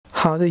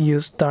How to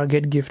use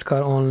Target gift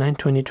card online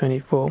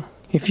 2024.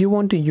 If you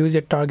want to use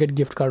your Target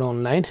gift card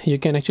online, you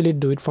can actually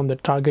do it from the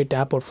Target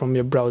app or from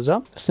your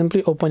browser.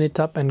 Simply open it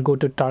up and go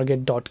to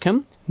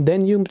target.com.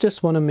 Then you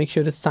just want to make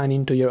sure to sign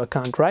into your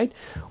account, right?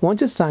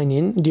 Once you sign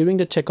in, during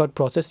the checkout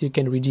process, you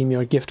can redeem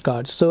your gift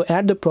card. So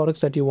add the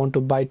products that you want to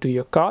buy to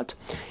your cart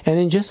and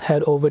then just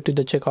head over to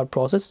the checkout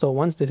process. So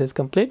once this is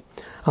complete,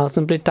 I'll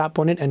simply tap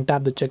on it and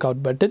tap the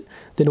checkout button.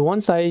 Then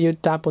once you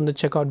tap on the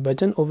checkout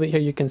button, over here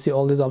you can see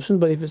all these options,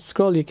 but if you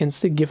scroll, you can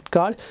see gift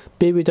card,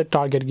 pay with a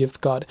Target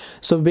gift card.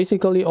 So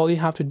basically all you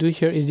have to do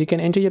here is you can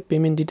enter your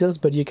payment details,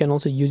 but you can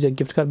also use your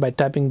gift card by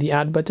tapping the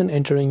add button,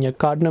 entering your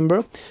card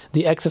number,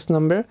 the access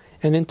number,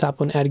 and then tap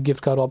on add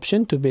gift card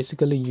option to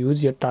basically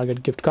use your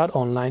Target gift card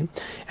online.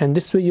 And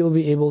this way you'll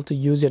be able to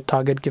use your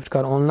Target gift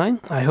card online.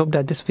 I hope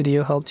that this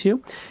video helped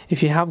you.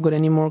 If you have got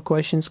any more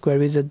questions,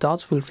 queries, or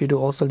doubts, feel free to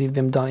also leave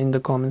them down in the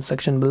comment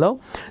section below.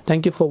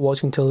 Thank you for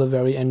watching till the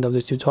very end of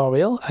this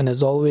tutorial, and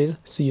as always,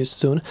 see you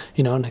soon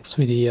in our next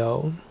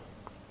video.